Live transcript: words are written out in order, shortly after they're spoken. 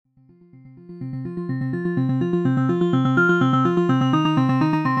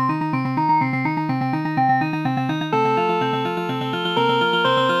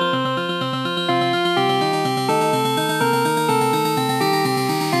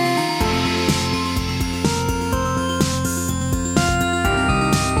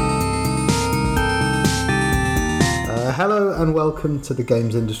Hello and welcome to the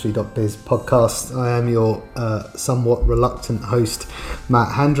GamesIndustry.biz podcast. I am your somewhat reluctant host,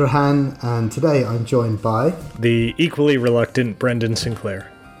 Matt Handrahan, and today I'm joined by... the equally reluctant Brendan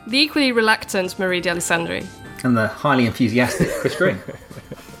Sinclair. The equally reluctant Marie D'Alessandri. And the highly enthusiastic Chris Green.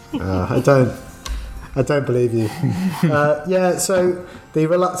 I don't believe you. So the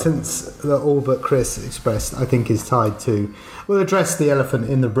reluctance that all but Chris expressed, I think, is tied to... We'll address the elephant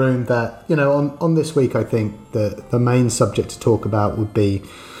in the room that, on this week, I think the main subject to talk about would be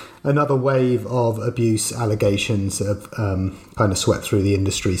another wave of abuse allegations that have kind of swept through the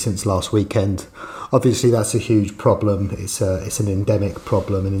industry since last weekend. Obviously, that's a huge problem. It's an endemic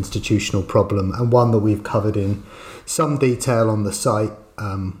problem, an institutional problem, and one that we've covered in some detail on the site.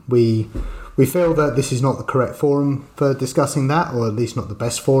 We feel that this is not the correct forum for discussing that, or at least not the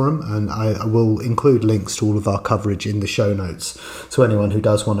best forum, and I will include links to all of our coverage in the show notes. So anyone who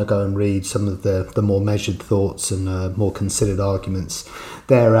does want to go and read some of the more measured thoughts and more considered arguments,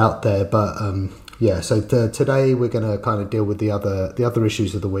 they're out there. But today we're going to kind of deal with the other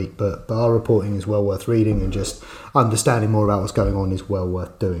issues of the week, but our reporting is well worth reading, and just understanding more about what's going on is well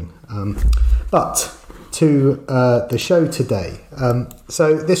worth doing. But to the show today.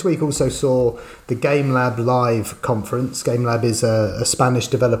 So this week also saw the GameLab Live conference. GameLab is a Spanish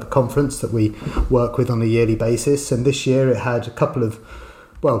developer conference that we work with on a yearly basis, and this year it had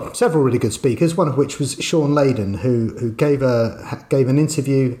several really good speakers, one of which was Sean Layden, who gave an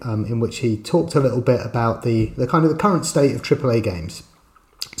interview in which he talked a little bit about the kind of the current state of AAA games.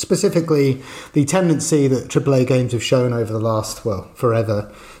 Specifically, the tendency that AAA games have shown over the last,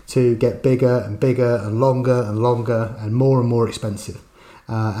 forever, to get bigger and bigger and longer and more expensive.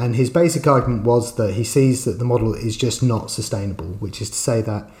 And his basic argument was that he sees that the model is just not sustainable, which is to say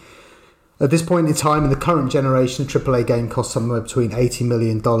that at this point in time, in the current generation, a AAA game costs somewhere between $80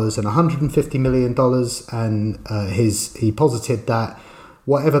 million and $150 million, and he posited that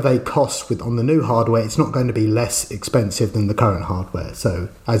whatever they cost on the new hardware, it's not going to be less expensive than the current hardware. So,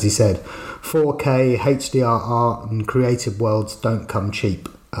 as he said, 4K, HDR art and creative worlds don't come cheap.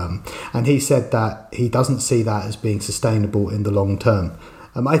 And he said that he doesn't see that as being sustainable in the long term.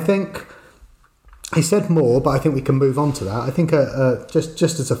 I think he said more, but I think we can move on to that. I think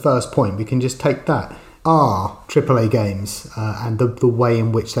just as a first point, we can just take that. Are AAA games and the way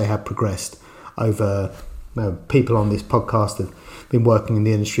in which they have progressed over... people on this podcast have been working in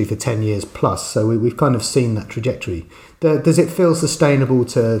the industry for 10 years plus, so we've kind of seen that trajectory. Does it feel sustainable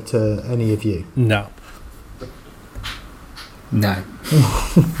to any of you? No.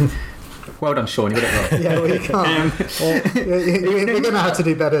 Well done, Sean, you got it wrong. Yeah, well, you can't. We're going to have to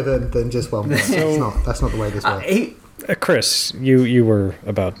do better than just one word. That's not the way this works. Chris, you were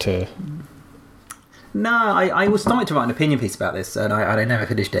about to... No, I was starting to write an opinion piece about this, and I never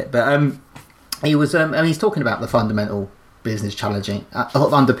finished it, but... He was. He's talking about the fundamental business challenging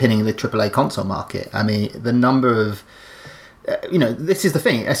underpinning the AAA console market. I mean, the number of, this is the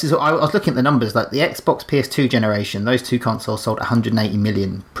thing. I was looking at the numbers. Like the Xbox PS2 generation, those two consoles sold 180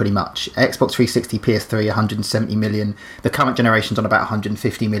 million, pretty much. Xbox 360, PS3, 170 million. The current generation's on about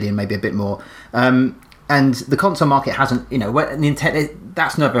 150 million, maybe a bit more. And the console market hasn't, Nintendo.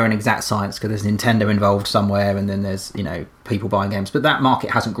 That's never an exact science because there's Nintendo involved somewhere, and then there's people buying games. But that market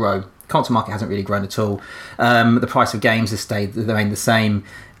hasn't grown. Console market hasn't really grown at all. The price of games has remained the same,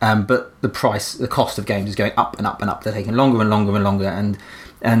 but the cost of games is going up and up and up. They're taking longer and longer and longer, and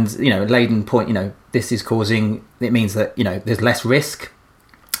Layden point, this is causing. It means that there's less risk,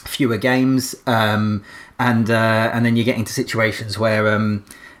 fewer games, and then you get into situations where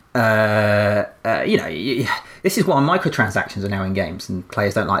this is why microtransactions are now in games, and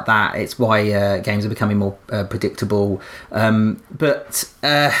players don't like that. It's why games are becoming more predictable, but.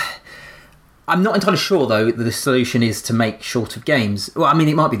 I'm not entirely sure, though, that the solution is to make shorter games. Well, I mean,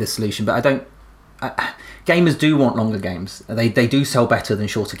 it might be the solution, but gamers do want longer games. They do sell better than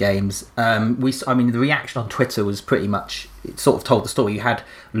shorter games. The reaction on Twitter was pretty much... It sort of told the story. You had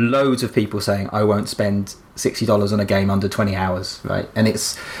loads of people saying, I won't spend $60 on a game under 20 hours, right? And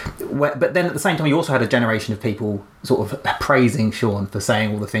but then at the same time, you also had a generation of people sort of praising Sean for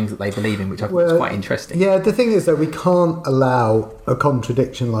saying all the things that they believe in, which I thought was quite interesting. Yeah, the thing is that we can't allow a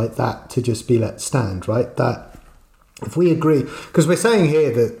contradiction like that to just be let stand, right? That if we agree, because we're saying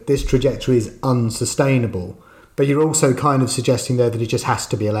here that this trajectory is unsustainable, but you're also kind of suggesting there that it just has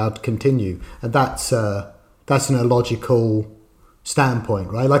to be allowed to continue, and that's an illogical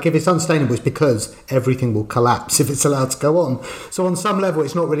standpoint, right? Like if it's unsustainable, it's because everything will collapse if it's allowed to go on. So on some level,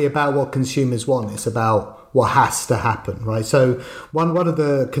 it's not really about what consumers want; it's about what has to happen, right? So one of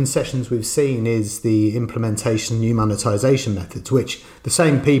the concessions we've seen is the implementation of new monetization methods, which the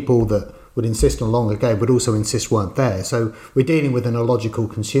same people that would insist on a longer game would also insist weren't there. So we're dealing with an illogical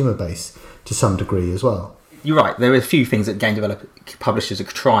consumer base to some degree as well. You're right. There are a few things that publishers are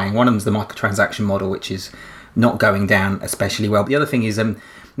trying. One of them is the microtransaction model, which is not going down especially well. But the other thing is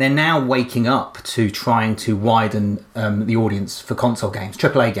they're now waking up to trying to widen the audience for console games,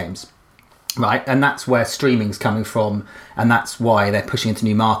 AAA games. Right, and that's where streaming's coming from, and that's why they're pushing into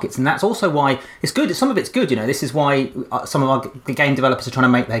new markets, and that's also why it's good. Some of it's good, This is why some of our game developers are trying to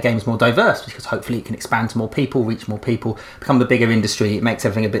make their games more diverse, because hopefully it can expand to more people, reach more people, become the bigger industry. It makes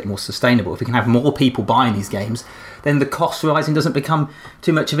everything a bit more sustainable. If we can have more people buying these games, then the cost rising doesn't become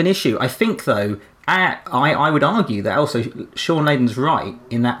too much of an issue. I think, though, I would argue that also Sean Layden's right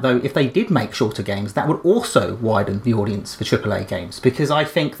in that, though, if they did make shorter games, that would also widen the audience for AAA games, because I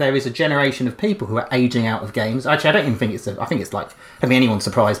think there is a generation of people who are aging out of games. Actually, I don't even think I think it's like, I don't think anyone's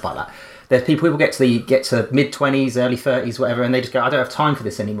surprised by that. There's people who get to mid-20s, early 30s, whatever, and they just go, I don't have time for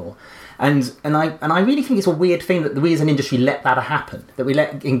this anymore. And I really think it's a weird thing that we as an industry let that happen, that we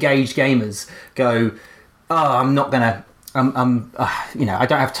let engaged gamers go, I'm not going to... I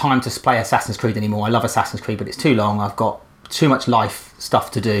don't have time to play Assassin's Creed anymore. I love Assassin's Creed, but it's too long. I've got too much life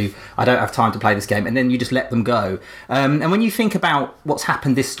stuff to do. I don't have time to play this game. And then you just let them go. And when you think about what's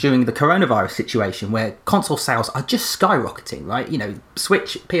happened during the coronavirus situation, where console sales are just skyrocketing, right?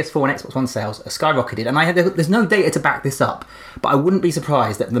 Switch, PS4 and Xbox One sales are skyrocketed. And there's no data to back this up, but I wouldn't be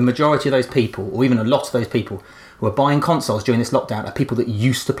surprised that the majority of those people, or even a lot of those people, who are buying consoles during this lockdown are people that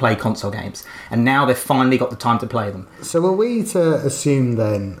used to play console games, and now they've finally got the time to play them. So are we to assume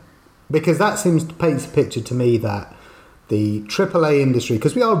then, because that seems to paint a picture to me that the AAA industry,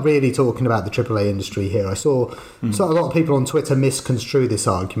 because we are really talking about the AAA industry here. I saw a lot of people on Twitter misconstrue this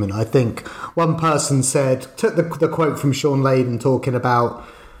argument. I think one person took the quote from Sean Layden talking about,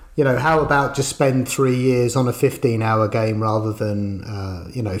 how about just spend 3 years on a 15-hour game rather than,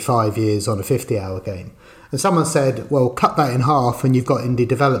 5 years on a 50-hour game. And someone said, well, cut that in half and you've got indie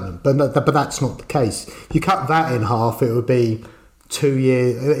development. But that's not the case. If you cut that in half, it would be 2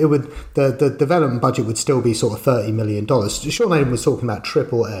 years. The development budget would still be sort of $30 million. Sean Layden was talking about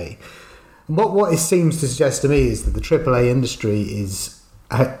AAA. What it seems to suggest to me is that the AAA industry is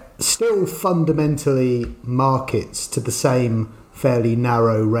still fundamentally markets to the same fairly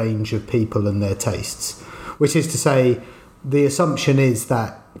narrow range of people and their tastes. Which is to say, the assumption is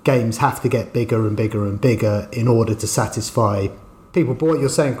that games have to get bigger and bigger and bigger in order to satisfy people. But what you're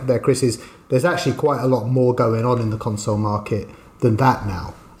saying there, Chris, is there's actually quite a lot more going on in the console market than that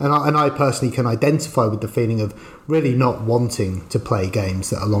now. And I personally can identify with the feeling of really not wanting to play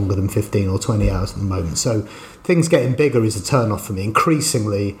games that are longer than 15 or 20 hours at the moment. So things getting bigger is a turn-off for me.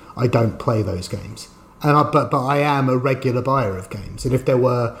 Increasingly, I don't play those games. But I am a regular buyer of games. And if there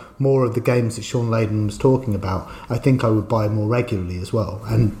were more of the games that Sean Layden was talking about, I think I would buy more regularly as well.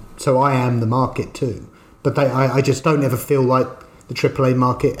 And so I am the market too. But I just don't ever feel like the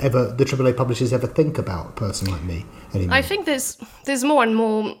AAA publishers ever think about a person like me anymore. I think there's more and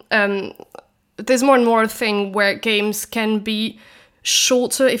more a thing where games can be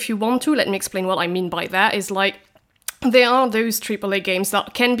shorter if you want to. Let me explain what I mean by that. Is like, there are those AAA games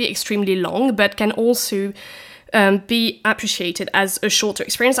that can be extremely long, but can also be appreciated as a shorter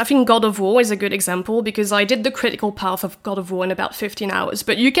experience. I think God of War is a good example, because I did the critical path of God of War in about 15 hours,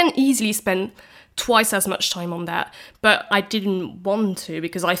 but you can easily spend twice as much time on that. But I didn't want to,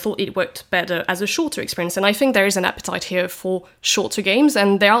 because I thought it worked better as a shorter experience. And I think there is an appetite here for shorter games,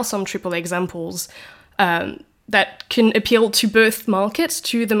 and there are some AAA examples that can appeal to both markets,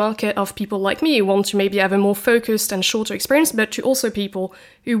 to the market of people like me who want to maybe have a more focused and shorter experience, but to also people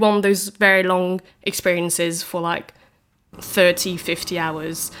who want those very long experiences for like 30, 50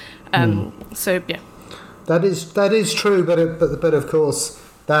 hours. So, yeah. That is true, but of course,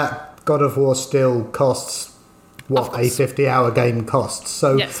 that God of War still costs what a 50-hour game costs.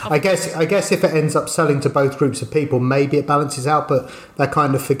 So yes, I guess if it ends up selling to both groups of people, maybe it balances out, but that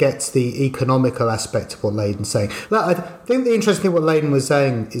kind of forgets the economical aspect of what Layden's saying. I think the interesting thing what Layden was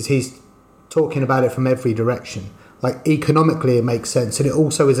saying is he's talking about it from every direction. Like, economically it makes sense, and it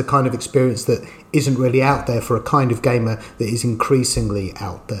also is a kind of experience that isn't really out there for a kind of gamer that is increasingly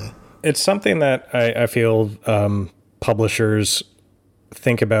out there. It's something that I feel publishers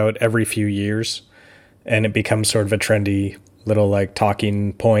think about every few years, and it becomes sort of a trendy little like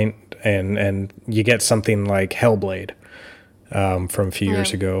talking point, and you get something like Hellblade from a few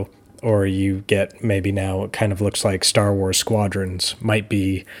years ago, or you get maybe now it kind of looks like Star Wars Squadrons might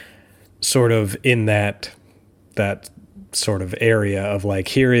be sort of in that sort of area of like,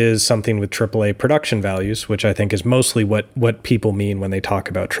 here is something with AAA production values, which I think is mostly what people mean when they talk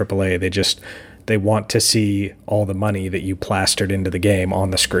about AAA. They want to see all the money that you plastered into the game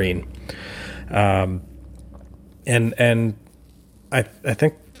on the screen. And I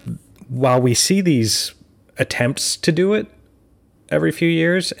think while we see these attempts to do it every few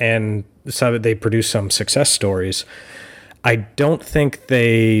years, and so they produce some success stories, I don't think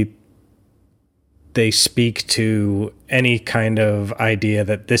they speak to any kind of idea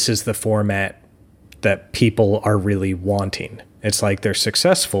that this is the format that people are really wanting. It's like they're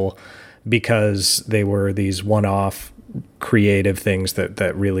successful because they were these one-off creative things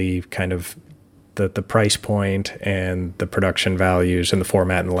that really kind of the price point and the production values and the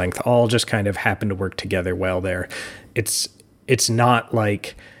format and length all just kind of happen to work together well there. It's not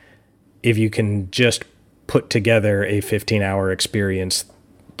like if you can just put together a 15-hour experience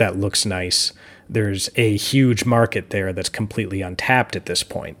that looks nice, there's a huge market there that's completely untapped at this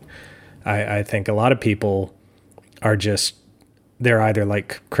point. I think a lot of people are just, they're either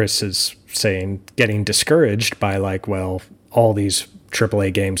like Chris is saying, getting discouraged by like, well, all these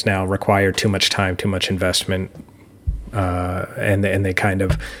AAA games now require too much time, too much investment, and they kind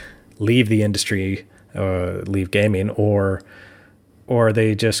of leave the industry, leave gaming, or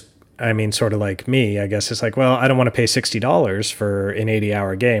they just, I mean, sort of like me, I guess it's like, well, I don't want to pay $60 for an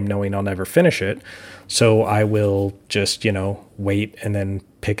 80-hour game knowing I'll never finish it, so I will just, wait and then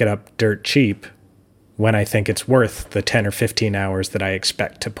pick it up dirt cheap when I think it's worth the 10 or 15 hours that I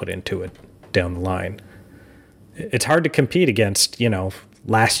expect to put into it down the line. It's hard to compete against,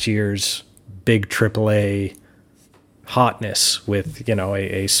 last year's big AAA hotness with,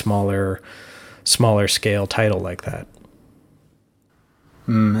 a smaller scale title like that.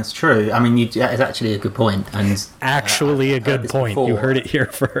 That's true. I mean, it's actually a good point. And actually a good point. Before. You heard it here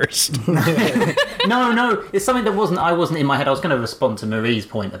first. No, it's something that I wasn't in my head. I was going to respond to Marie's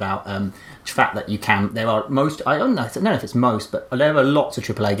point about the fact that there are I don't know if it's most, but there are lots of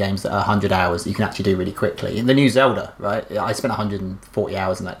AAA games that are 100 hours that you can actually do really quickly. In the new Zelda, right? I spent 140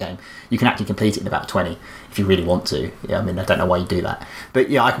 hours in that game. You can actually complete it in about 20 if you really want to. Yeah, I mean, I don't know why you do that. But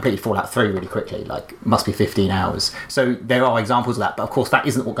yeah, I completed Fallout 3 really quickly, must be 15 hours. So there are examples of that, but of course that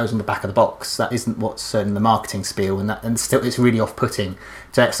isn't what goes on the back of the box. That isn't what's in the marketing spiel, and still it's really off-putting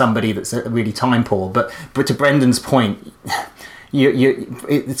to somebody that's really time poor. But to Brendan's point,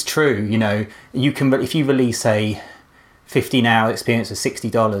 it's true. You can, if you release a 15-hour experience for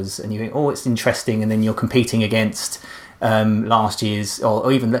 $60 and you think, oh, it's interesting, and then you're competing against last year's,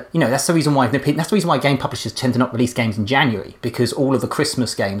 or even that's the reason why game publishers tend to not release games in January, because all of the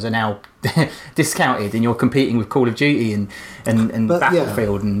Christmas games are now discounted, and you're competing with Call of Duty and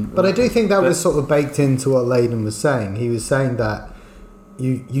Battlefield. Yeah. But I do think that was sort of baked into what Layden was saying. He was saying that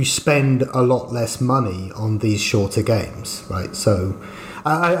you spend a lot less money on these shorter games, right? So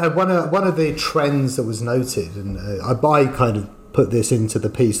one of the trends that was noted, and I kind of put this into the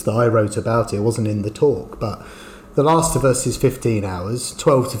piece that I wrote about it. It wasn't in the talk, but The Last of Us is 15 hours,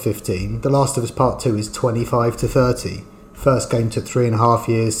 12 to 15. The Last of Us Part 2 is 25 to 30. First game took 3.5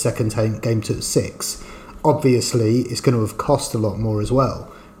 years, second game took 6. Obviously, it's going to have cost a lot more as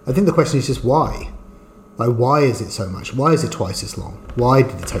well. I think the question is just why? Why is it so much? Why is it twice as long? Why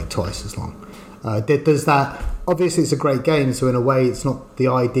did it take twice as long? Does that... Obviously, it's a great game, so in a way, it's not the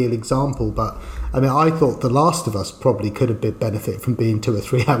ideal example, but I mean, I thought The Last of Us probably could have been benefit from being 2 or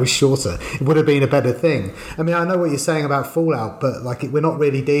 3 hours shorter. It would have been a better thing. I mean, I know what you're saying about Fallout, but we're not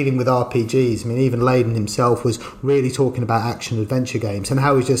really dealing with RPGs. I mean, even Layden himself was really talking about action-adventure games and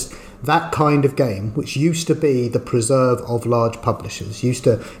how it's just that kind of game, which used to be the preserve of large publishers.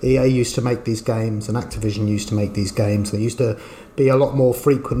 EA used to make these games, and Activision used to make these games. They used to be a lot more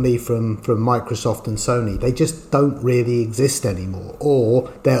frequently from Microsoft and Sony. They just don't really exist anymore, or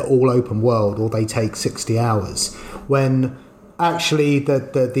they're all open world, or they take 60 hours, when actually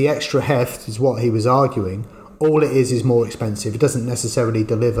the extra heft is what he was arguing. All it is more expensive. It doesn't necessarily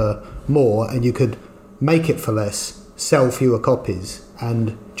deliver more, and you could make it for less, sell fewer copies,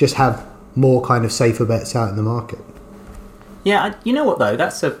 and just have more kind of safer bets out in the market. Yeah, you know what though,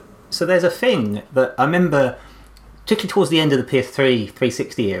 so there's a thing that I remember, particularly towards the end of the PS3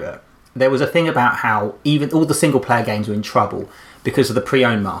 360 era, there was a thing about how even all the single player games were in trouble because of the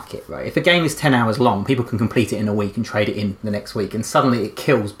pre-owned market, right? If a game is 10 hours long, people can complete it in a week and trade it in the next week, and suddenly it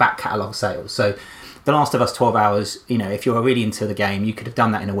kills back catalogue sales. So The Last of Us 12 hours, if you're really into the game, you could have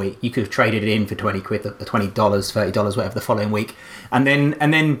done that in a week. You could have traded it in for $20, $30, whatever, the following week. And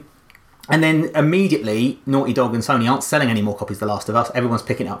then immediately, Naughty Dog and Sony aren't selling any more copies of The Last of Us. Everyone's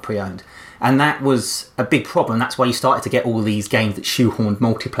picking it up pre-owned. And that was a big problem. That's why you started to get all these games that shoehorned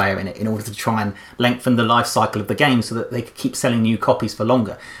multiplayer in it in order to try and lengthen the life cycle of the game so that they could keep selling new copies for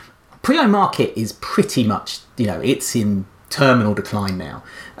longer. Pre-owned market is pretty much, it's in terminal decline now,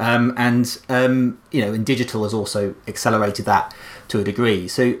 and digital has also accelerated that to a degree.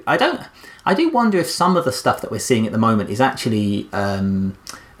 So I do wonder if some of the stuff that we're seeing at the moment is actually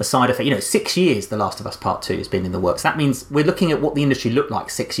a side effect. 6 years The Last of Us Part 2 has been in the works. That means we're looking at what the industry looked like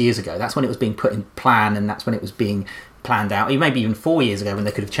 6 years ago. That's when it was being put in plan, and that's when it was being planned out. Maybe even 4 years ago when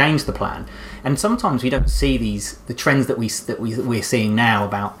they could have changed the plan. And sometimes we don't see the trends that we're seeing now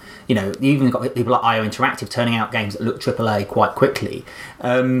about, you even got people like IO Interactive turning out games that look AAA quite quickly.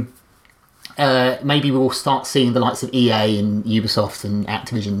 Maybe we'll start seeing the likes of EA and Ubisoft and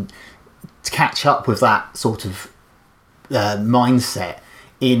Activision to catch up with that sort of mindset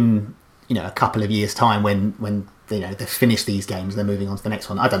in a couple of years' time when they've finished these games, they're moving on to the next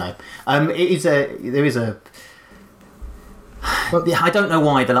one. I don't know. I don't know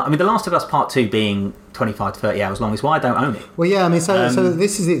why. The Last of Us Part 2 being 25 to 30 hours long is why I don't own it. Well, yeah, so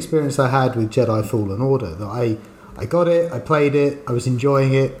this is the experience I had with Jedi Fallen Order. That I got it, I played it, I was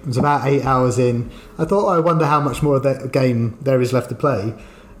enjoying it. It was about 8 hours in. I thought, I wonder how much more of that game there is left to play.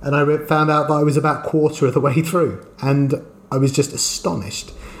 And I found out that I was about quarter of the way through. And I was just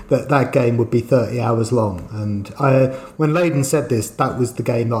astonished that game would be 30 hours long. And when Layden said this, that was the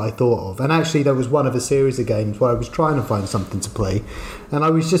game that I thought of. And actually there was one of a series of games where I was trying to find something to play, and I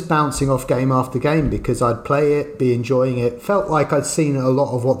was just bouncing off game after game because I'd play it, be enjoying it, felt like I'd seen a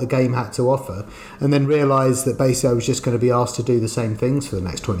lot of what the game had to offer, and then realised that basically I was just going to be asked to do the same things for the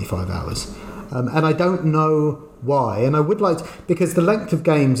next 25 hours. And I don't know why, and I would like to, because the length of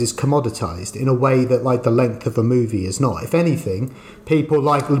games is commoditized in a way that like the length of a movie is not. If anything, people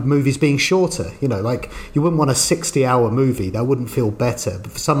like movies being shorter. Like you wouldn't want a 60-hour movie, that wouldn't feel better,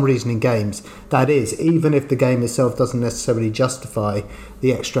 but for some reason in games that is, even if the game itself doesn't necessarily justify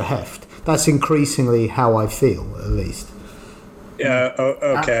the extra heft. That's increasingly how I feel, at least. Yeah.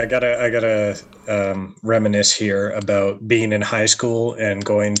 Okay. I gotta reminisce here about being in high school and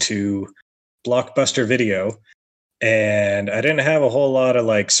going to Blockbuster Video, and I didn't have a whole lot of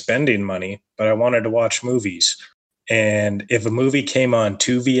like spending money, but I wanted to watch movies. And if a movie came on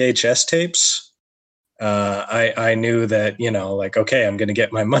 2 VHS tapes, I knew that, okay, I'm going to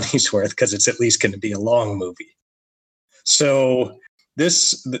get my money's worth because it's at least going to be a long movie. So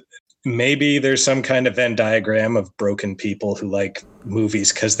maybe there's some kind of Venn diagram of broken people who like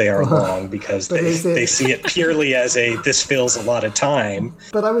movies because they are long, because they see it purely as this fills a lot of time.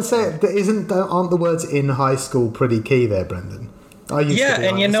 But I would say, aren't the words in high school pretty key there, Brendan? I used to be and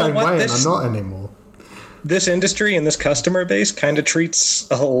like you the know same what? way, and I'm not anymore. This industry and this customer base kind of treats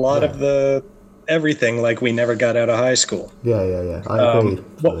a lot of the everything like we never got out of high school. Yeah. I agree.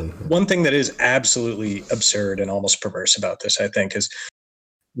 One thing that is absolutely absurd and almost perverse about this, I think, is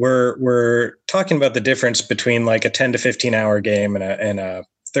we're talking about the difference between like a 10 to 15 hour game and a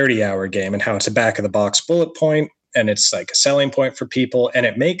 30-hour game, and how it's a back of the box bullet point, and it's like a selling point for people, and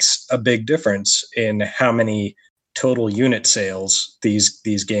it makes a big difference in how many total unit sales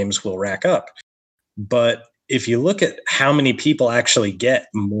these games will rack up. But if you look at how many people actually get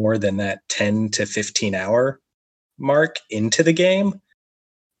more than that 10 to 15 hour mark into the game,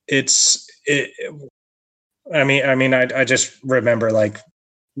 I just remember like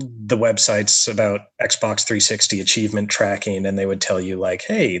the websites about Xbox 360 achievement tracking, and they would tell you like,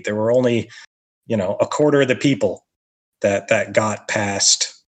 hey, there were only, a quarter of the people that got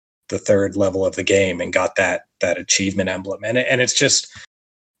past the third level of the game and got that achievement emblem. And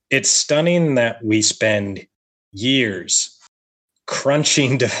it's stunning that we spend years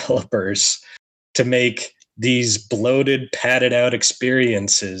crunching developers to make these bloated, padded out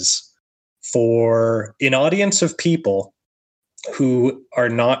experiences for an audience of people who are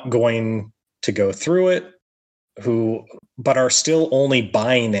not going to go through it, but are still only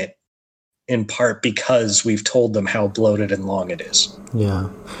buying it in part because we've told them how bloated and long it is. Yeah.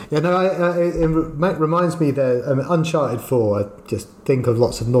 No, it reminds me that Uncharted 4, I just think of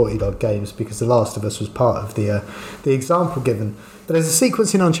lots of Naughty Dog games because The Last of Us was part of the example given. But there's a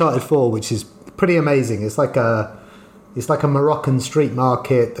sequence in Uncharted 4 which is pretty amazing. It's like a Moroccan street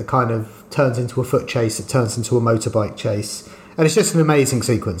market that kind of turns into a foot chase, it turns into a motorbike chase. And it's just an amazing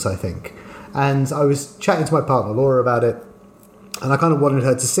sequence, I think. And I was chatting to my partner, Laura, about it, and I kind of wanted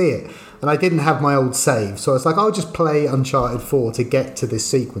her to see it. And I didn't have my old save, so I was like, I'll just play Uncharted 4 to get to this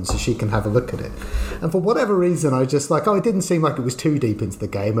sequence so she can have a look at it. And for whatever reason, I just like, it didn't seem like it was too deep into the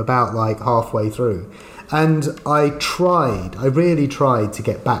game, about like halfway through. And I really tried to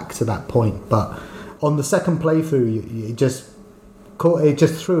get back to that point, but on the second playthrough, it just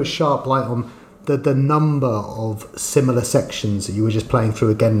threw a sharp light on the number of similar sections that you were just playing through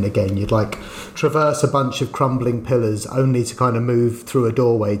again and again. You'd like traverse a bunch of crumbling pillars only to kind of move through a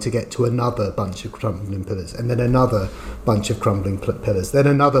doorway to get to another bunch of crumbling pillars, and then another bunch of crumbling pillars, then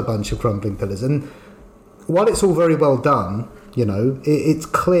another bunch of crumbling pillars. And while it's all very well done, you know, it's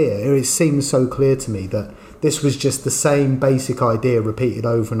clear, it seems so clear to me that this was just the same basic idea repeated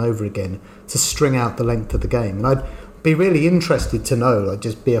over and over again to string out the length of the game. And I'd be really interested to know, like,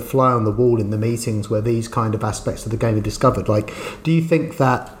 just be a fly on the wall in the meetings where these kind of aspects of the game are discovered. Like, do you think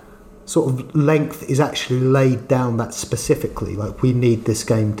that sort of length is actually laid down that specifically? Like, we need this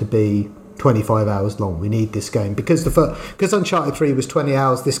game to be 25 hours long. We need this game because because Uncharted 3 was 20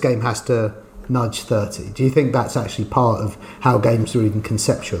 hours. This game has to nudge 30. Do you think that's actually part of how games are even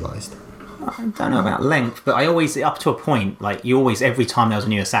conceptualized? I don't know about length, but I always, up to a point, like you always, every time there was a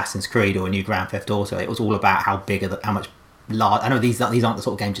new Assassin's Creed or a new Grand Theft Auto, it was all about how big, how much large. I know these aren't the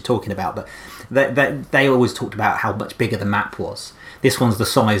sort of games you're talking about, but they always talked about how much bigger the map was. This one's the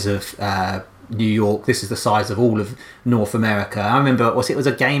size of New York. This is the size of all of North America. I remember, it was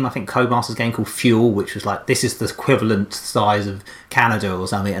a game, I think Codemasters game called Fuel, which was like, this is the equivalent size of Canada or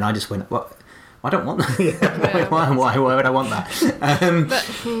something, and I just went, what? I don't want that. Yeah. Why would I want that?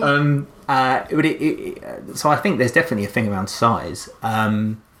 So I think there's definitely a thing around size.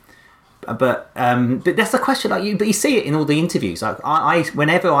 But that's the question. Like you see it in all the interviews. Like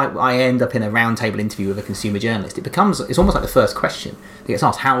whenever I end up in a roundtable interview with a consumer journalist, it's almost like the first question that gets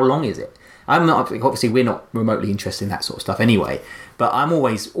asked: how long is it? I'm not, obviously we're not remotely interested in that sort of stuff anyway. But I'm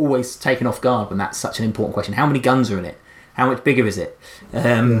always taken off guard when that's such an important question. How many guns are in it? How much bigger is it?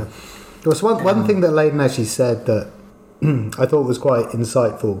 Yeah. There was one thing that Layden actually said that I thought was quite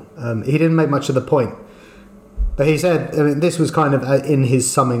insightful. He didn't make much of the point, but he said, I mean, this was kind of in his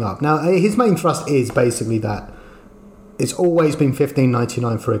summing up. Now, his main thrust is basically that it's always been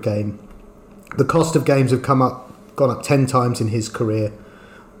 $15.99 for a game. The cost of games have gone up 10 times in his career.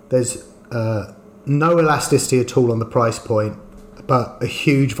 There's no elasticity at all on the price point, but a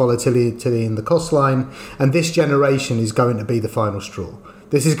huge volatility in the cost line. And this generation is going to be the final straw.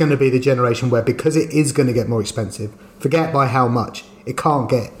 This is going to be the generation where, because it is going to get more expensive, forget by how much, it can't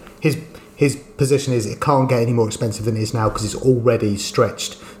get, his position is it can't get any more expensive than it is now because it's already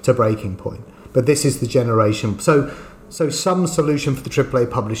stretched to breaking point. But this is the generation. So some solution for the AAA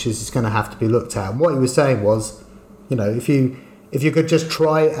publishers is going to have to be looked at. And what he was saying was, you know, if you could just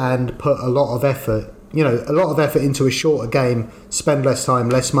try and put a lot of effort into a shorter game, spend less time,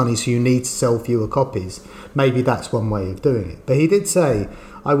 less money, so you need to sell fewer copies. Maybe that's one way of doing it. But he did say,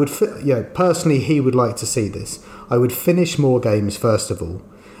 personally, he would like to see this. I would finish more games first of all,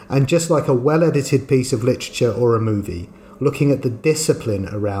 and just like a well-edited piece of literature or a movie, looking at the discipline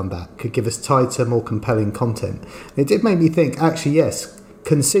around that could give us tighter, more compelling content. It did make me think, actually, yes,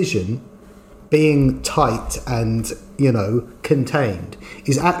 concision, being tight and, contained,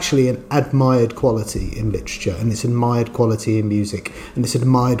 is actually an admired quality in literature, and it's admired quality in music, and it's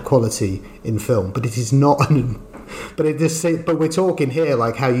admired quality in film. But it is not but we're talking here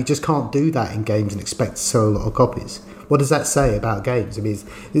like how you just can't do that in games and expect to sell a lot of copies. What does that say about games? I mean,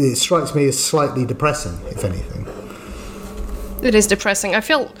 it strikes me as slightly depressing, if anything. It is depressing. I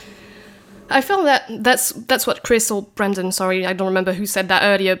feel that that's what Chris or Brendan, sorry, I don't remember who said that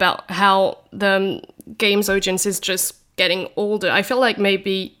earlier, about how the games audience is just getting older. I feel like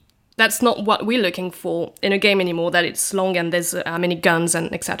maybe that's not what we're looking for in a game anymore, that it's long and there's many guns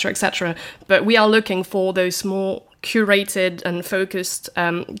and etc., etc. But we are looking for those more curated and focused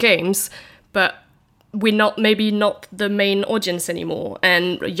games, but we're not the main audience anymore.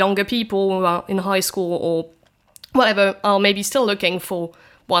 And younger people who are in high school or whatever are maybe still looking for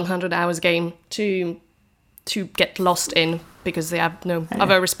 100 hours game to get lost in because they have no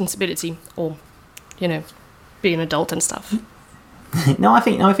other responsibility or, be an adult and stuff. I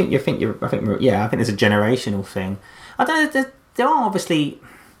think there's a generational thing. I don't know. There are obviously.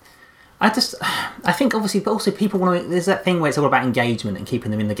 I think obviously, but also people want to. There's that thing where it's all about engagement and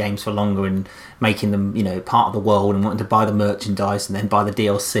keeping them in the games for longer and making them, part of the world and wanting to buy the merchandise and then buy the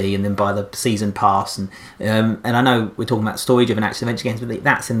DLC and then buy the season pass and I know we're talking about story-driven action adventure games, but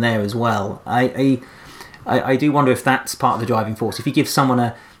that's in there as well. I do wonder if that's part of the driving force. If you give someone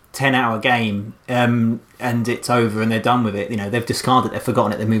a 10-hour game and it's over and they're done with it, they've discarded it, they've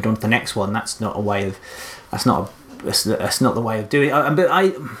forgotten it, they've moved on to the next one. That's not the way of doing it. But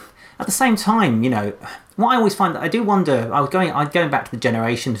at the same time, what I always find, I do wonder. Going back to the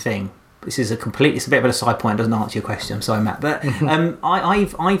generation thing. It's a bit of a side point. It doesn't answer your question. I'm sorry, Matt. But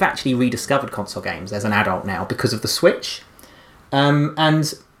I've actually rediscovered console games as an adult now because of the Switch,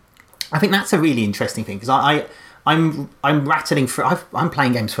 and I think that's a really interesting thing because I'm rattling through. I'm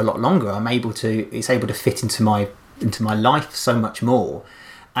playing games for a lot longer. It's able to fit into my life so much more.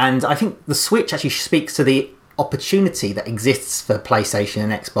 And I think the Switch actually speaks to the opportunity that exists for PlayStation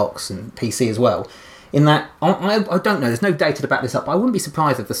and Xbox and PC as well. In that, I don't know, there's no data to back this up, but I wouldn't be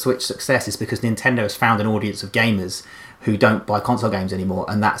surprised if the Switch success is because Nintendo has found an audience of gamers who don't buy console games anymore,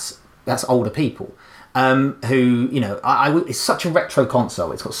 and that's older people. Who, you know, it's such a retro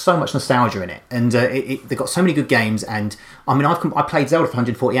console. It's got so much nostalgia in it, and they've got so many good games. And I mean, I played Zelda for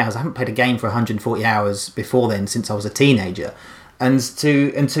 140 hours. I haven't played a game for 140 hours before then since I was a teenager. And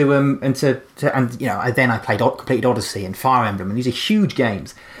you know, I completed Odyssey and Fire Emblem, and these are huge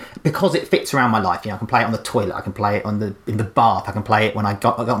games because it fits around my life. You know, I can play it on the toilet, I can play it in the bath, I can play it when I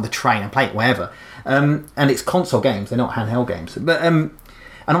got on the train, I play it wherever. And it's console games; they're not handheld games. But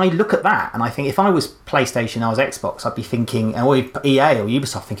and I look at that and I think if I was PlayStation, I was Xbox, I'd be thinking, or EA or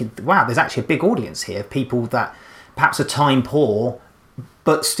Ubisoft, thinking, wow, there's actually a big audience here of people that perhaps are time poor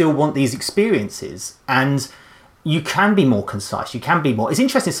but still want these experiences. And you can be more concise. You can be more. It's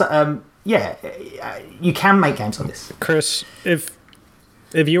interesting. You can make games like this. Chris, if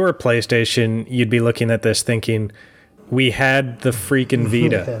you were PlayStation, you'd be looking at this thinking, we had the freaking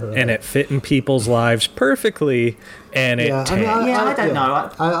Vita, yeah, right, and it fit in people's lives perfectly, and it I don't know.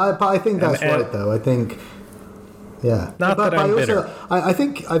 But I think that's right, though. I think, yeah. Not that I'm bitter. I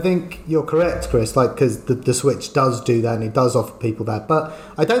think you're correct, Chris. Like, because the Switch does do that, and it does offer people that. But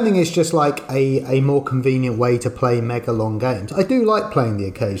I don't think it's just like a more convenient way to play mega long games. I do like playing the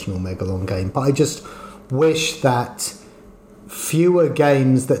occasional mega long game, but I just wish that fewer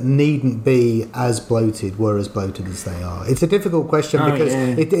games that needn't be as bloated were as bloated as they are. It's a difficult question because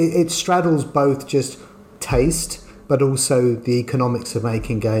it straddles both just taste, but also the economics of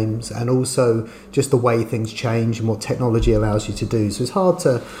making games, and also just the way things change and what technology allows you to do. So it's hard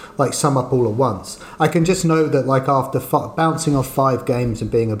to like sum up all at once. I can just know that like after bouncing off 5 games and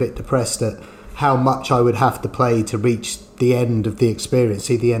being a bit depressed at how much I would have to play to reach the end of the experience,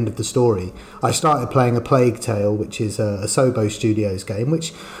 see the end of the story, I started playing A Plague Tale, which is a Asobo Studios game,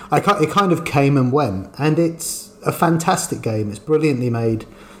 which it kind of came and went, and it's a fantastic game. It's brilliantly made.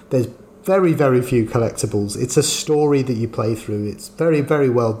 There's very, very few collectibles. It's a story that you play through. It's very, very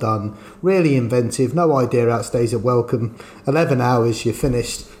well done. Really inventive. No idea outstays it welcome. 11 hours, you're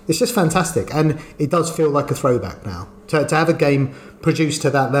finished. It's just fantastic. And it does feel like a throwback now. To have a game produced to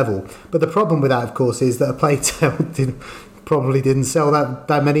that level. But the problem with that, of course, is that A Plague Tale probably didn't sell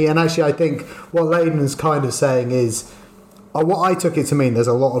that many. And actually, I think what Layden is kind of saying is, what I took it to mean, there's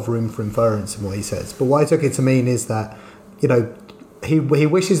a lot of room for inference in what he says. But what I took it to mean is that, you know, he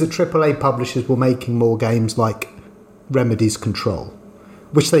wishes that AAA publishers were making more games like Remedy's Control,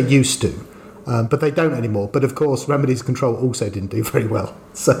 which they used to, but they don't anymore. But of course, Remedy's Control also didn't do very well.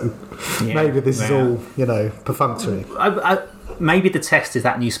 So maybe this is all, you know, perfunctory. Maybe the test is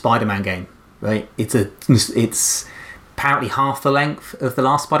that new Spider-Man game, right? It's apparently half the length of the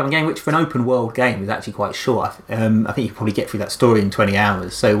last Spider-Man game, which for an open world game is actually quite short. I think you can probably get through that story in 20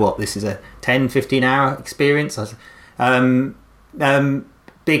 hours. So what? This is a 10-15 hour experience.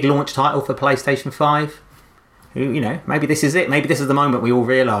 Big launch title for PlayStation 5. Who, you know, maybe this is it. Maybe this is the moment we all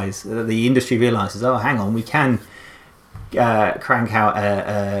realise, the industry realises, oh, hang on, we can crank out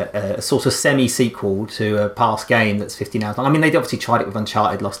a sort of semi-sequel to a past game that's 15 hours long. I mean, they obviously tried it with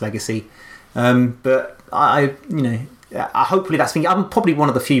Uncharted Lost Legacy, but hopefully that's thinking. I'm probably one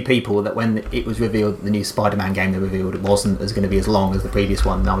of the few people that when it was revealed, the new Spider-Man game they revealed, it wasn't going to be as long as the previous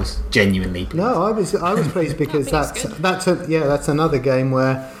one. And I was genuinely pleased. No, I was pleased because that's another game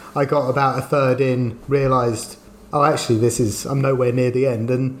where I got about a third in, realised, oh, actually I'm nowhere near the end,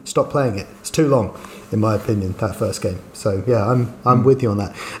 and stopped playing it. It's too long, in my opinion, that first game. So yeah, I'm with you on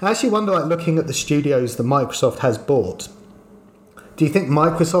that. I actually wonder, like, looking at the studios that Microsoft has bought, do you think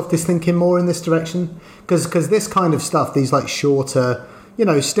Microsoft is thinking more in this direction? Because this kind of stuff, these like shorter, you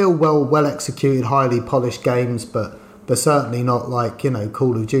know, still well executed, highly polished games, but they're certainly not like, you know,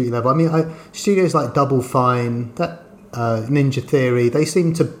 Call of Duty level. I mean, studios like Double Fine, Ninja Theory, they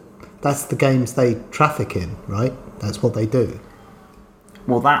seem to, that's the games they traffic in, right? That's what they do.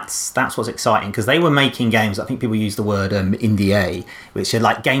 Well, that's what's exciting, because they were making games, I think people use the word indie A, which are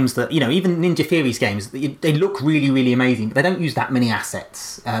like games that, you know, even Ninja Theory's games, they look really, really amazing, but they don't use that many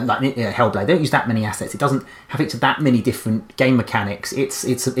assets. Like Hellblade, they don't use that many assets. It doesn't have it to that many different game mechanics. It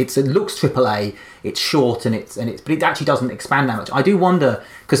looks AAA, it's short, but it actually doesn't expand that much. I do wonder,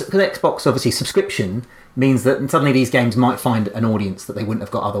 because Xbox, obviously, subscription means that suddenly these games might find an audience that they wouldn't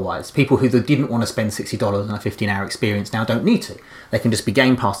have got otherwise. People who didn't want to spend $60 on a 15-hour experience now don't need to. They can just be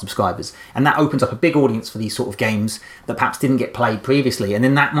Game Pass subscribers. And that opens up a big audience for these sort of games that perhaps didn't get played previously. And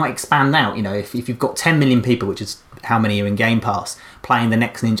then that might expand out. You know, if you've got 10 million people, which is how many are in Game Pass, playing the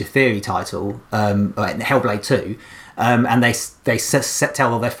next Ninja Theory title, Hellblade 2, and they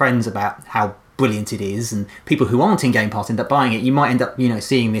tell all their friends about how brilliant it is, and people who aren't in Game Pass end up buying it, you might end up, you know,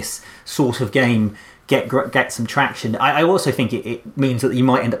 seeing this sort of game get some traction. I also think it means that you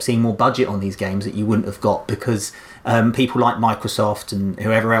might end up seeing more budget on these games that you wouldn't have got, because people like Microsoft and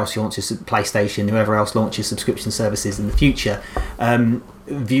whoever else launches PlayStation, whoever else launches subscription services in the future,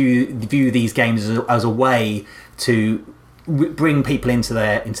 view these games as a way to bring people into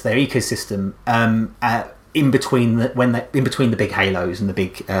their ecosystem in between the big Halos and the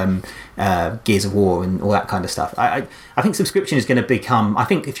big Gears of War and all that kind of stuff. I think subscription is going to become. I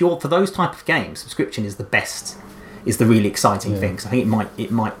think if you're for those type of games, subscription is the really exciting thing. So I think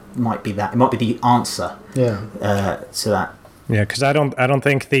it might be that. It might be the answer. To that. Yeah, because I don't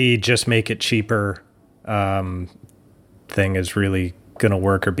think the just make it cheaper thing is really going to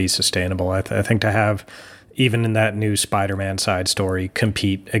work or be sustainable. I think to have, even in that new Spider-Man side story,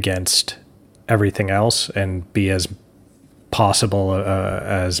 compete against everything else and be as possible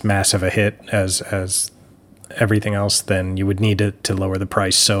as massive a hit as everything else, then you would need to lower the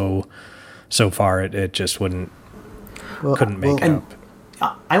price so far it just couldn't make it up.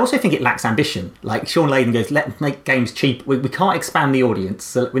 I also think it lacks ambition. Like Sean Layden goes, let's make games cheap. We can't expand the audience.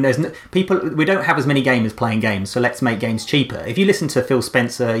 So when there's we don't have as many gamers playing games, so let's make games cheaper. If you listen to Phil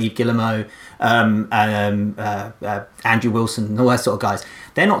Spencer, Yves Guillemot, Andrew Wilson, and all those sort of guys,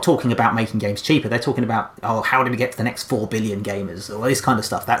 they're not talking about making games cheaper. They're talking about, how do we get to the next 4 billion gamers, or this kind of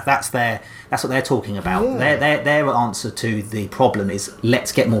stuff. That's what they're talking about. Yeah. Their answer to the problem is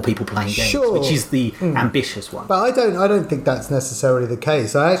let's get more people playing games, which is the ambitious one. But I don't think that's necessarily the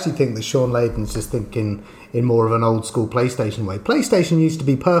case. I actually think that Sean Layden's just thinking in more of an old school PlayStation way. PlayStation used to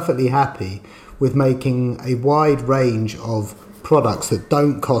be perfectly happy with making a wide range of products that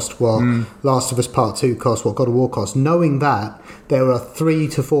don't cost what Last of Us Part 2 cost, what God of War cost, knowing that there are 3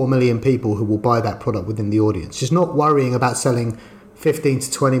 to 4 million people who will buy that product within the audience. Just not worrying about selling 15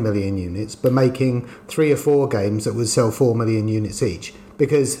 to 20 million units, but making 3 or 4 games that would sell 4 million units each,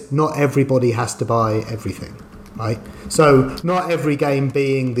 because not everybody has to buy everything. Right, so not every game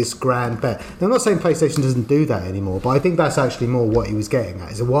being this grand bet. Now, I'm not saying PlayStation doesn't do that anymore, but I think that's actually more what he was getting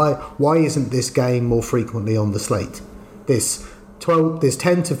at. Is why isn't this game more frequently on the slate? This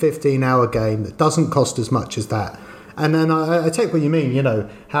 10 to 15 hour game that doesn't cost as much as that. And then I take what you mean. You know,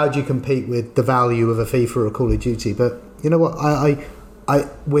 how do you compete with the value of a FIFA or a Call of Duty? But you know what,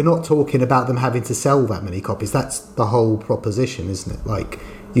 we're not talking about them having to sell that many copies. That's the whole proposition, isn't it? Like,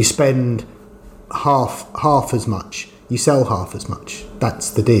 you spend half as much, you sell half as much. That's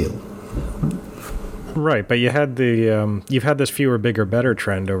the deal. Right, but you've had this fewer, bigger, better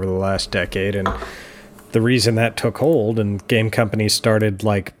trend over the last decade, and the reason that took hold and game companies started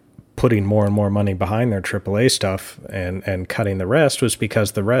like putting more and more money behind their AAA stuff and cutting the rest was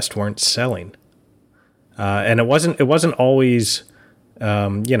because the rest weren't selling. And it wasn't always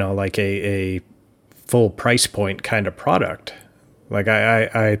like a full price point kind of product. Like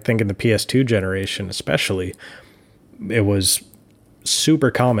I think in the PS2 generation especially, it was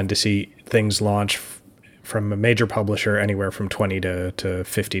super common to see things launch from a major publisher anywhere from $20 to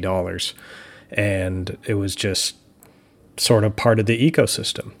 $50. And it was just sort of part of the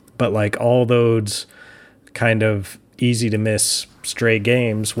ecosystem. But like all those kind of easy to miss stray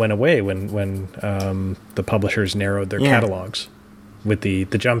games went away when the publishers narrowed their catalogs. With the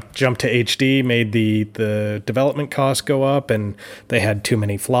jump to HD made the development costs go up, and they had too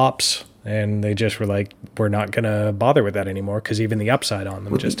many flops, and they just were like, we're not going to bother with that anymore, because even the upside on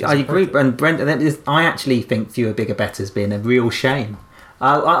them just isn't. I agree, and Brent, I actually think fewer, bigger, better has been a real shame.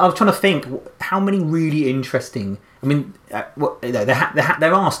 I was trying to think how many really interesting. I mean, there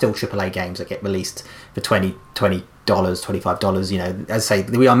are still AAA games that get released for $20, $25. You know, as I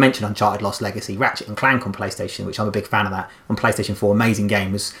say, I mentioned Uncharted Lost Legacy, Ratchet and Clank on PlayStation, which I'm a big fan of that. On PlayStation 4, amazing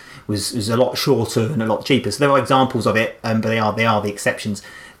game, was a lot shorter and a lot cheaper. So there are examples of it, but they are the exceptions.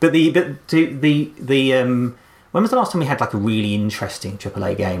 But when was the last time we had like a really interesting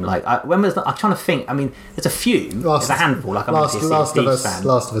AAA game? Like when was I'm trying to think. I mean, there's a few. There's a handful. Like Last of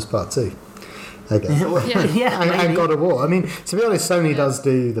Us Part 2. Okay. And God of War. I mean, to be honest, Sony does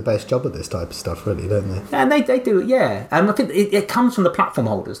do the best job at this type of stuff, really, don't they? And they do, yeah. And I think it comes from the platform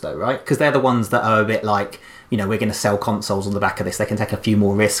holders, though, right? Because they're the ones that are a bit like, you know, we're going to sell consoles on the back of this. They can take a few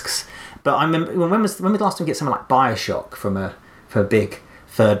more risks. But I remember when was the last time we get something like BioShock from a big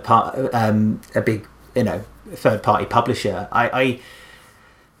third part, a big third party publisher,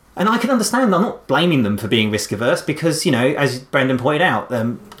 and I can understand. I'm not blaming them for being risk averse because, as Brendan pointed out,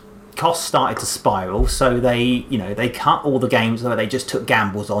 costs started to spiral. So they cut all the games where they just took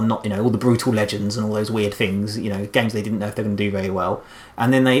gambles on not, all the Brutal Legends and all those weird things, games they didn't know if they were going to do very well.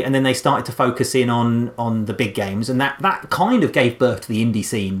 And then they started to focus in on the big games, and that kind of gave birth to the indie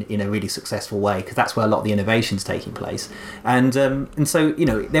scene in a really successful way, because that's where a lot of the innovation's taking place. And so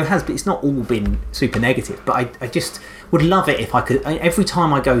there has been, it's not all been super negative, but I just would love it if I could. Every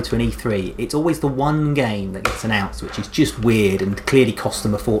time I go to an E3, it's always the one game that gets announced which is just weird and clearly cost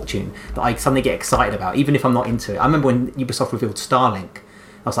them a fortune that I suddenly get excited about, even if I'm not into it. I remember when Ubisoft revealed Starlink.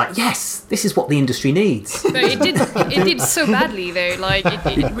 I was like, yes, this is what the industry needs. But it did so badly though. Like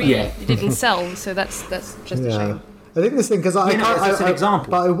it really it didn't sell. So that's just a shame. I think this thing, because that's an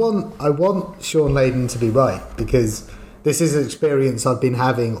example. But I want Sean Layden to be right, because this is an experience I've been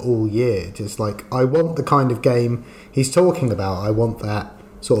having all year. Just like, I want the kind of game he's talking about. I want that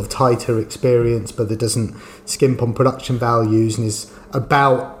sort of tighter experience, but that doesn't skimp on production values and is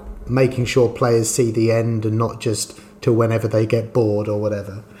about making sure players see the end and not just till whenever they get bored or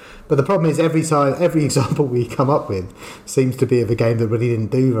whatever. But the problem is every example we come up with seems to be of a game that really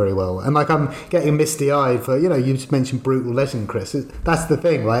didn't do very well. And like, I'm getting misty-eyed for, you mentioned Brutal Legend, Chris. That's the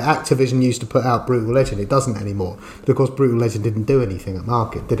thing, right? Activision used to put out Brutal Legend. It doesn't anymore. But of course, Brutal Legend didn't do anything at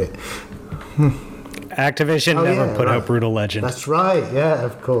market, did it? Activision never put out Brutal Legend. That's right, yeah,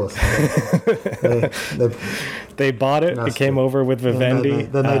 of course. They bought it, it came over with Vivendi.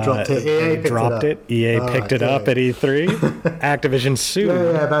 Then they dropped it. EA picked it up at E3. Activision sued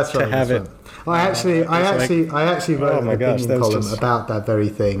that's right, to have it. I actually wrote an opinion column about that very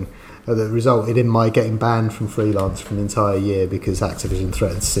thing that resulted in my getting banned from freelance for an entire year because Activision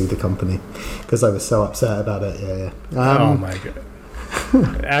threatened to sue the company because I was so upset about it. Oh my god.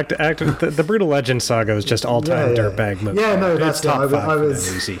 The Brutal Legend saga is just all-time dirtbag movie. Yeah, no, that's it's top what five. I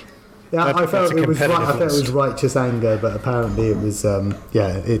was easy. Yeah, I felt it was righteous anger, but apparently it was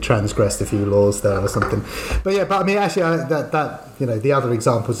it transgressed a few laws there or something. But I mean, actually, the other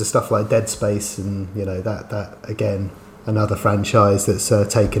examples of stuff like Dead Space and that again, another franchise that's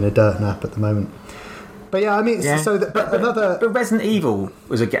taking a dirt nap at the moment. But yeah, I mean, but Resident Evil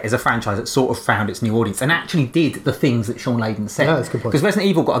is a franchise that sort of found its new audience and actually did the things that Sean Layden said. Yeah, that's a good point. Because Resident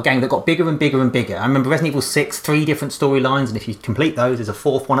Evil got a game that got bigger and bigger and bigger. I remember Resident Evil 6, 3 different storylines, and if you complete those, there's a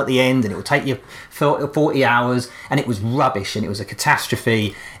 4th one at the end, and it will take you 40 hours, and it was rubbish, and it was a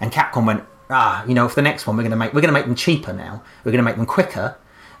catastrophe. And Capcom went, for the next one, we're going to make them cheaper now. We're going to make them quicker.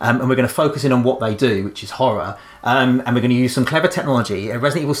 And we're going to focus in on what they do, which is horror. And we're going to use some clever technology.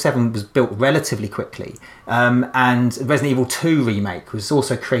 Resident Evil 7 was built relatively quickly. And Resident Evil 2 remake was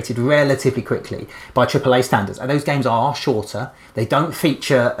also created relatively quickly by AAA standards. And those games are shorter. They don't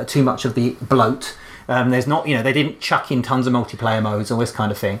feature too much of the bloat. There's not, they didn't chuck in tons of multiplayer modes and this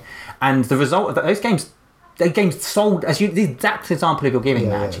kind of thing. And the result of those games, sold, the exact example of you're giving,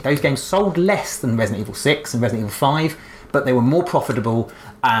 those games sold less than Resident Evil 6 and Resident Evil 5. But they were more profitable,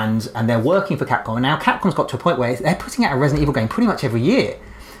 and they're working for Capcom. And now Capcom's got to a point where they're putting out a Resident Evil game pretty much every year,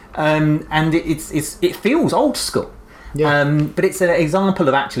 and it feels old school. Yeah. But it's an example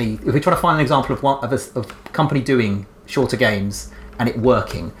of actually, if we try to find an example of a company doing shorter games and it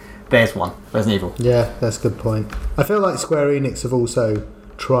working, there's one, Resident Evil. Yeah, that's a good point. I feel like Square Enix have also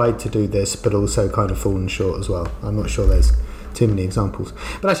tried to do this, but also kind of fallen short as well. I'm not sure there's too many examples.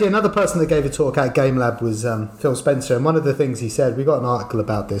 But actually, another person that gave a talk at Game Lab was Phil Spencer, and one of the things he said, we got an article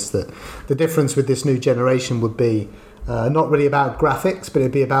about this, that the difference with this new generation would be not really about graphics, but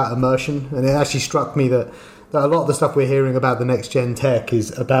it'd be about immersion. And it actually struck me that a lot of the stuff we're hearing about the next gen tech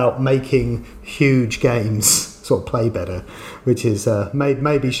is about making huge games sort of play better, which is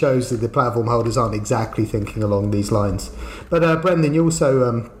maybe shows that the platform holders aren't exactly thinking along these lines. But Brendan, you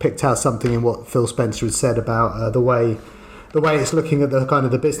also picked out something in what Phil Spencer had said about the way it's looking at the kind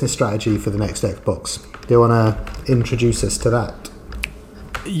of the business strategy for the next Xbox. Do you want to introduce us to that?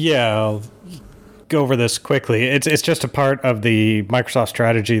 Yeah, I'll go over this quickly. It's just a part of the Microsoft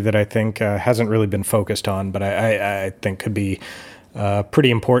strategy that I think hasn't really been focused on, but I think could be pretty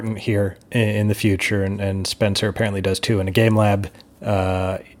important here in the future, and Spencer apparently does too. In a Game Lab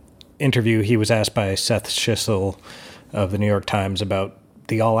interview, he was asked by Seth Schissel of the New York Times about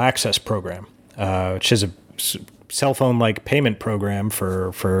the All Access program, which is a cell phone-like payment program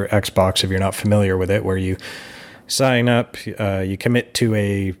for Xbox, if you're not familiar with it, where you sign up, you commit to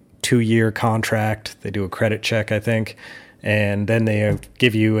a 2-year contract, they do a credit check, I think, and then they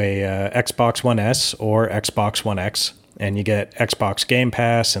give you a Xbox One S or Xbox One X, and you get Xbox Game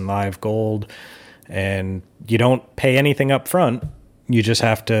Pass and Live Gold, and you don't pay anything up front. You just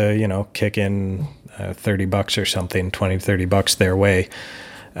have to, kick in $30 or something, 20, $30 their way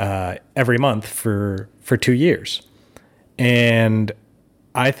every month for 2 years. And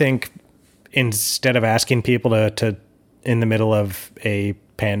I think instead of asking people to in the middle of a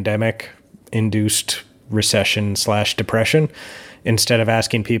pandemic induced recession / depression, instead of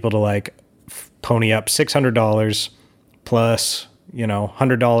asking people to like pony up $600 plus,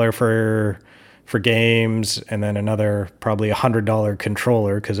 $100 for games and then another probably $100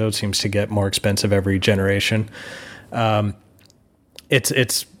 controller, because those seems to get more expensive every generation.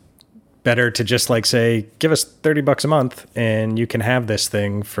 It's better to just like say, give us $30 a month and you can have this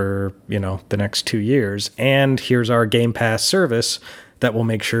thing for, the next 2 years. And here's our Game Pass service that will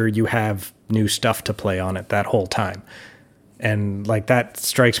make sure you have new stuff to play on it that whole time. And like that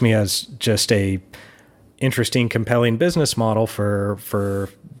strikes me as just a interesting, compelling business model for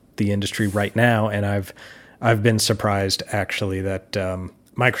the industry right now. And I've been surprised actually that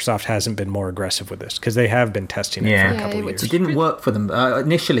Microsoft hasn't been more aggressive with this, because they have been testing it for a couple of years. It didn't work for them.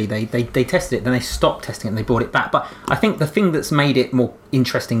 Initially, they tested it, then they stopped testing it and they brought it back. But I think the thing that's made it more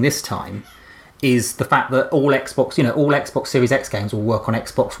interesting this time is the fact that all Xbox Series X games will work on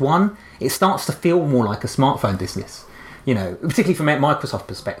Xbox One. It starts to feel more like a smartphone business, particularly from a Microsoft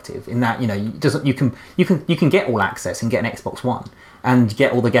perspective, in that you can get all access and get an Xbox One and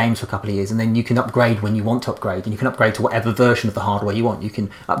get all the games for a couple of years, and then you can upgrade when you want to upgrade, and you can upgrade to whatever version of the hardware you want. You can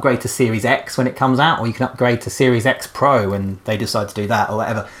upgrade to Series X when it comes out, or you can upgrade to Series X Pro when they decide to do that, or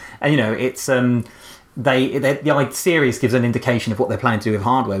whatever. And it's the series gives an indication of what they're planning to do with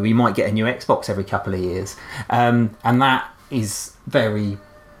hardware. We might get a new Xbox every couple of years, and that is very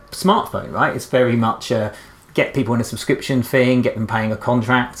smartphone, right? It's very much get people in a subscription thing, get them paying a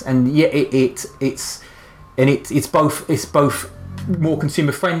contract, and it's both more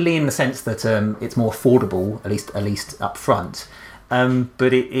consumer friendly in the sense that it's more affordable, at least up front,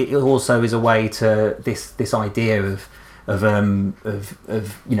 but it also is a way to this idea of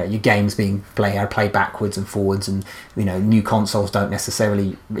your games being played backwards and forwards, and new consoles don't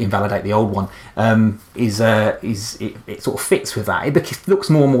necessarily invalidate the old one. It sort of fits with that. It looks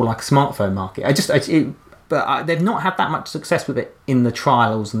more and more like a smartphone market. But they've not had that much success with it in the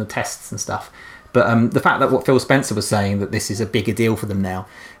trials and the tests and stuff. But the fact that what Phil Spencer was saying, that this is a bigger deal for them now,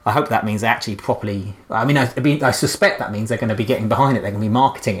 I hope that means they actually properly... I suspect that means they're going to be getting behind it. They're going to be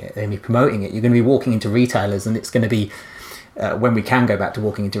marketing it. They're going to be promoting it. You're going to be walking into retailers, and it's going to be... when we can go back to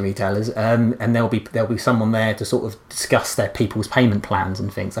walking into retailers, and there'll be someone there to sort of discuss their people's payment plans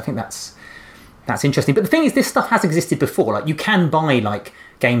and things. I think that's interesting. But the thing is, this stuff has existed before. Like, you can buy like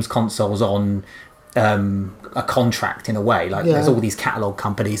games consoles on a contract in a way. Like there's all these catalog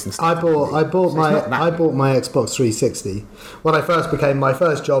companies and stuff. I bought my Xbox 360 when I first became my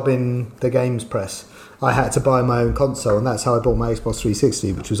first job in the games press. I had to buy my own console, and that's how I bought my Xbox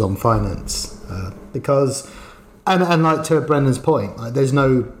 360, which was on finance, because. And like, to Brendan's point, like, there's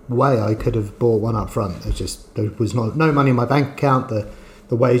no way I could have bought one up front. There was no money in my bank account.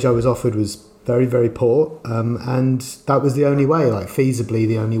 The wage I was offered was very, very poor, and that was the only way. Like, feasibly,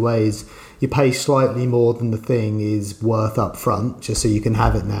 the only way is you pay slightly more than the thing is worth up front, just so you can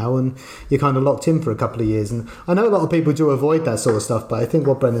have it now, and you're kind of locked in for a couple of years. And I know a lot of people do avoid that sort of stuff, but I think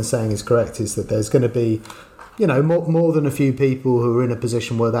what Brendan's saying is correct, is that there's going to be more than a few people who are in a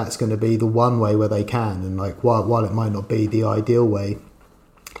position where that's going to be the one way where they can. And like, while it might not be the ideal way,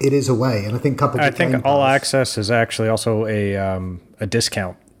 it is a way. And I think All Access is actually also a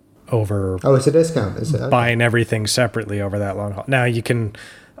discount over. Oh, it's a discount, is it? Okay. Buying everything separately over that long haul. Now you can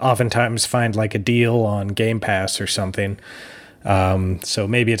oftentimes find like a deal on Game Pass or something. So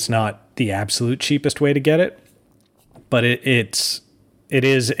maybe it's not the absolute cheapest way to get it, but it's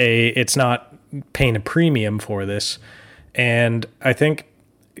not paying a premium for this. And I think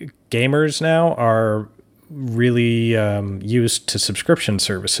gamers now are really used to subscription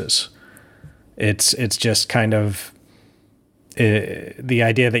services. It's just kind of the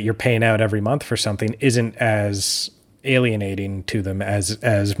idea that you're paying out every month for something isn't as alienating to them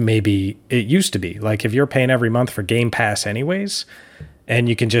as maybe it used to be. Like, if you're paying every month for Game Pass anyways, and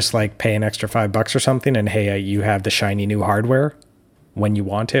you can just like pay an extra $5 or something, and hey, you have the shiny new hardware when you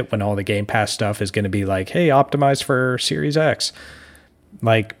want it, when all the Game Pass stuff is going to be like, hey, optimized for Series X.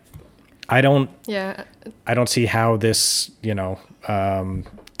 Like, I don't see how this,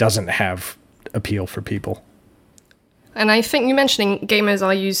 doesn't have appeal for people. And I think you mentioning gamers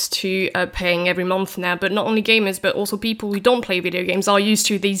are used to paying every month now, but not only gamers, but also people who don't play video games are used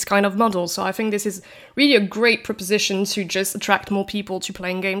to these kind of models. So I think this is really a great proposition to just attract more people to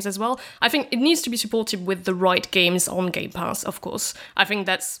playing games as well. I think it needs to be supported with the right games on Game Pass, of course. I think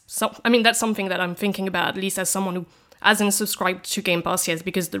that's something that I'm thinking about, at least as someone who hasn't subscribed to Game Pass yet,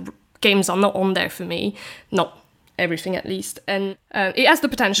 because the games are not on there for me, not everything at least. And it has the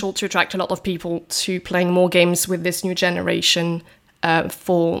potential to attract a lot of people to playing more games with this new generation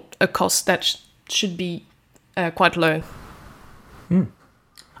for a cost that should be quite low.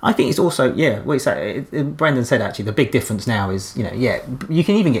 I think it's also, Brendan said actually, the big difference now is, you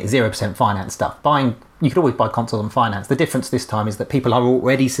can even get 0% finance stuff. You could always buy consoles on finance. The difference this time is that people are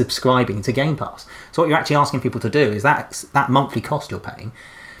already subscribing to Game Pass. So what you're actually asking people to do is that monthly cost you're paying,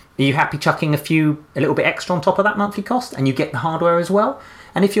 are you happy chucking a little bit extra on top of that monthly cost, and you get the hardware as well?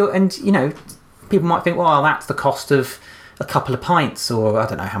 And people might think, well, that's the cost of a couple of pints, or I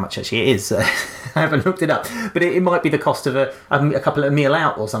don't know how much actually it is. I haven't looked it up, but it might be the cost of a couple of meal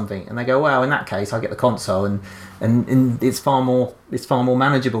out or something. And they go, well, in that case, I get the console, and it's far more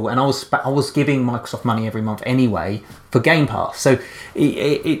manageable. And I was giving Microsoft money every month anyway for Game Pass, so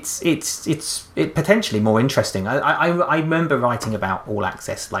it's potentially more interesting. I remember writing about All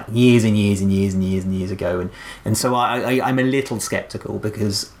Access like years and years and years and years and years ago, and so I'm a little skeptical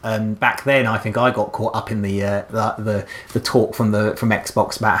because back then I think I got caught up in the talk from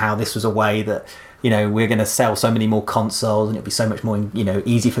Xbox about how this was a way that we're going to sell so many more consoles and it'll be so much more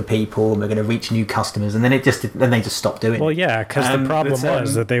easy for people, and we're going to reach new customers, and then they just stopped doing it. Well, yeah, because the problem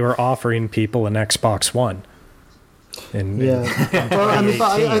was that they were offering people an Xbox One. I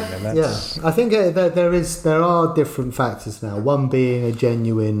think there are different factors now. One being a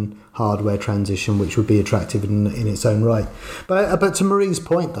genuine hardware transition, which would be attractive in its own right. But to Marie's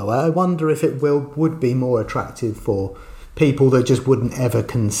point, though, I wonder if it would be more attractive for people that just wouldn't ever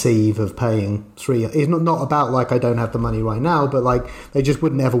conceive of paying it's not about like I don't have the money right now, but like they just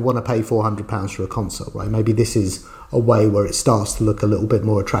wouldn't ever want to pay £400 for a console, right? Maybe this is a way where it starts to look a little bit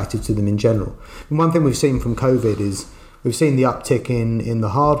more attractive to them in general. And one thing we've seen from COVID is we've seen the uptick in the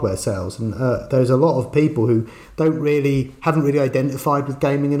hardware sales, and there's a lot of people who haven't really identified with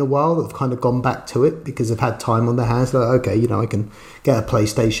gaming in a while, that have kind of gone back to it because they've had time on their hands. Like, okay, I can get a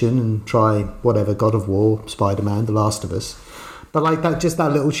PlayStation and try whatever, God of War, Spider-Man, The Last of Us. But like that, just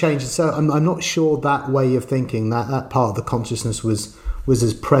that little change. So I'm not sure that way of thinking, that part of the consciousness was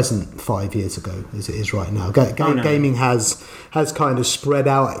as present 5 years ago as it is right now. Gaming has kind of spread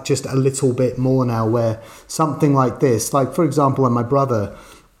out just a little bit more now, where something like this, like for example, when my brother,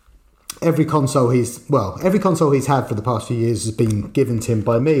 every console he's had for the past few years has been given to him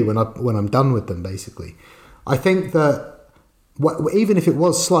by me when I'm done with them, basically. I think that even if it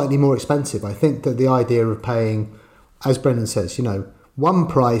was slightly more expensive, I think that the idea of paying, as Brendan says, one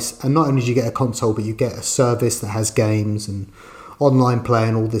price, and not only do you get a console, but you get a service that has games and online play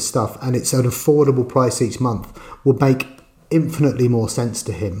and all this stuff, and it's an affordable price each month, would make infinitely more sense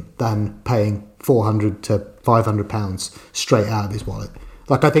to him than paying £400 to £500 straight out of his wallet.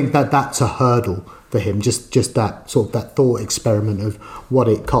 Like, I think that's a hurdle for him, just that sort of that thought experiment of what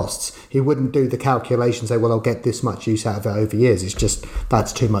it costs. He wouldn't do the calculation, say, well, I'll get this much use out of it over years. It's just,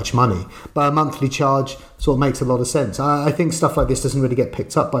 that's too much money. But a monthly charge sort of makes a lot of sense. I think stuff like this doesn't really get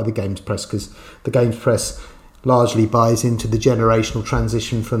picked up by the games press, because the games press largely buys into the generational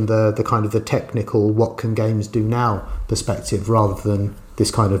transition from the kind of the technical, what can games do now perspective, rather than this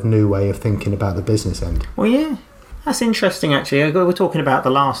kind of new way of thinking about the business end. Well, yeah. That's interesting, actually. We're talking about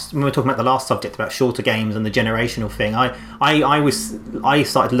the last subject about shorter games and the generational thing. I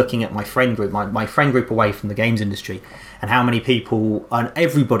started looking at my friend group, my friend group away from the games industry, and how many people, and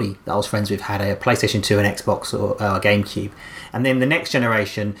everybody that I was friends with had a PlayStation 2, an Xbox, or a GameCube. And then the next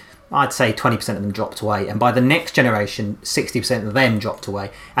generation, I'd say 20% of them dropped away. And by the next generation, 60% of them dropped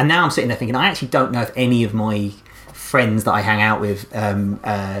away. And now I'm sitting there thinking, I actually don't know if any of my friends that I hang out with,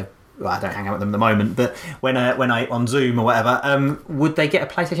 well, I don't hang out with them at the moment, but when I on Zoom or whatever, would they get a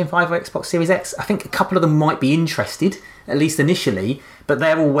PlayStation 5 or Xbox Series X? I think a couple of them might be interested, at least initially, but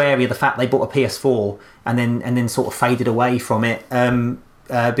they're all wary of the fact they bought a PS4 and then sort of faded away from it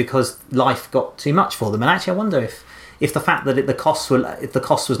because life got too much for them. And actually, I wonder if the fact that if the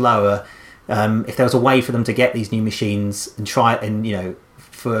cost was lower, if there was a way for them to get these new machines and try it, and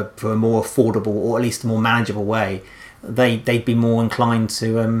for a more affordable or at least a more manageable way, they'd be more inclined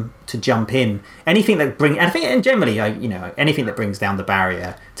to jump in. Anything that anything that brings down the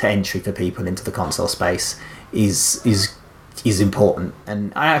barrier to entry for people into the console space is important.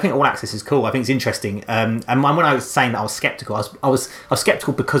 And I think All Access is cool. I think it's interesting. And when I was saying that I was skeptical, I was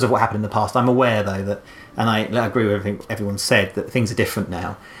skeptical because of what happened in the past. I'm aware though that, and I agree with everything everyone said, that things are different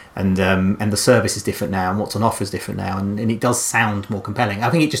now, and the service is different now, and what's on offer is different now, and it does sound more compelling.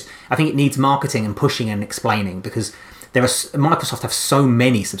 I think it needs marketing and pushing and explaining, because Microsoft have so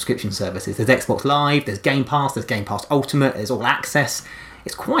many subscription services. There's Xbox Live, there's Game Pass Ultimate, there's All Access.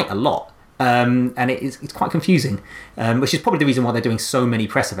 It's quite a lot. and it's quite confusing, which is probably the reason why they're doing so many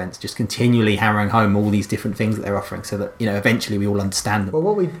press events, just continually hammering home all these different things that they're offering, so that eventually we all understand them. Well,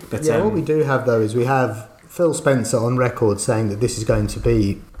 what we do have though is we have Phil Spencer on record saying that this is going to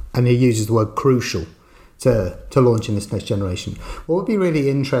be, and he uses the word crucial, to launching this next generation. What would be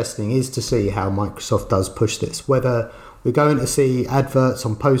really interesting is to see how Microsoft does push this, whether we're going to see adverts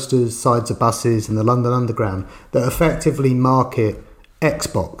on posters, sides of buses and the London Underground that effectively market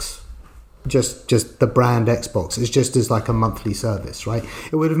Xbox, just the brand Xbox, is just as like a monthly service, right?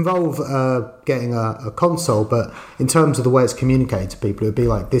 It would involve getting a console, but in terms of the way it's communicated to people, it would be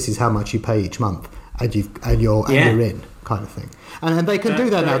like, this is how much you pay each month, and you're in, kind of thing. And they can do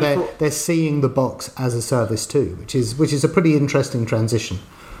that now. They're seeing the box as a service too, which is a pretty interesting transition.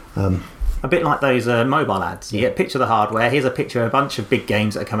 A bit like those mobile ads. You get a picture of the hardware. Here's a picture of a bunch of big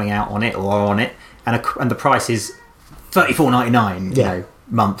games that are coming out on it or are on it, and the price is $34.99. You know,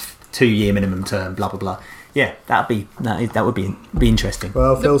 month, 2-year minimum term, blah blah blah. Yeah, that would be interesting.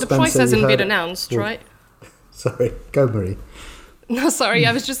 Well, Phil the Spencer, price hasn't been announced, right? Sorry, go Marie. No, sorry,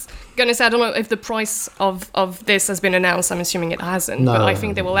 I was just going to say, I don't know if the price of this has been announced. I'm assuming it hasn't. No, but I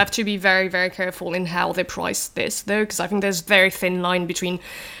think they will have to be very, very careful in how they price this, though, because I think there's a very thin line between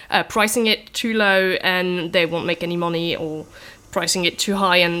pricing it too low and they won't make any money, or pricing it too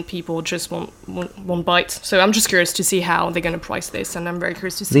high and people just won't bite. So I'm just curious to see how they're going to price this, and I'm very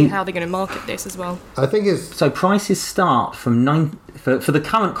curious to see how they're going to market this as well. I think it's... So prices start from for the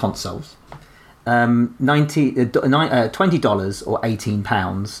current consoles, $20 or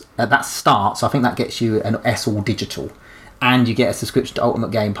 £18. That starts. I think that gets you an S all digital, and you get a subscription to Ultimate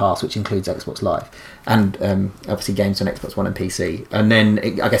Game Pass, which includes Xbox Live and obviously games on Xbox One and PC. And then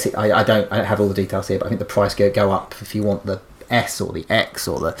I don't have all the details here, but I think the price go up if you want the S or the X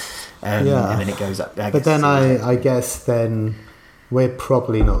or the and then it goes up. But then I guess then we're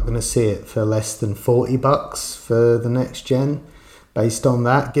probably not going to see it for less than $40 for the next gen. Based on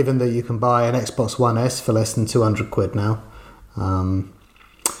that, given that you can buy an Xbox One S for less than £200 now. I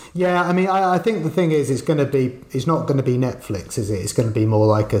think the thing is, it's not going to be Netflix, is it? It's going to be more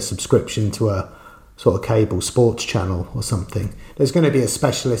like a subscription to a sort of cable sports channel or something. There's going to be a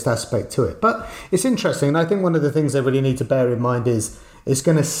specialist aspect to it. But it's interesting, and I think one of the things they really need to bear in mind is it's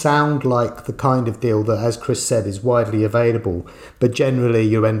going to sound like the kind of deal that, as Chris said, is widely available, but generally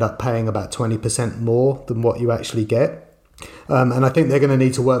you end up paying about 20% more than what you actually get. And I think they're going to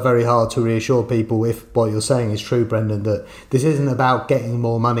need to work very hard to reassure people, if what you're saying is true, Brendan, that this isn't about getting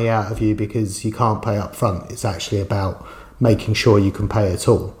more money out of you because you can't pay up front. It's actually about making sure you can pay at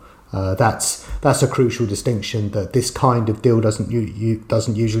all. That's a crucial distinction that this kind of deal doesn't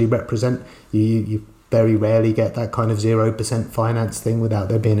usually represent. You very rarely get that kind of 0% finance thing without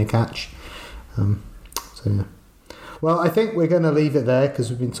there being a catch. Yeah. Well, I think we're going to leave it there because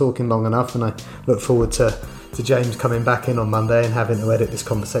we've been talking long enough, and I look forward to James coming back in on Monday and having to edit this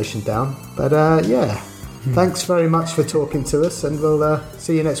conversation down. But thanks very much for talking to us, and we'll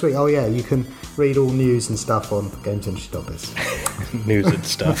see you next week. Oh yeah, you can read all news and stuff on gamesindustry.biz. News and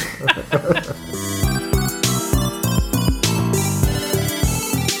stuff.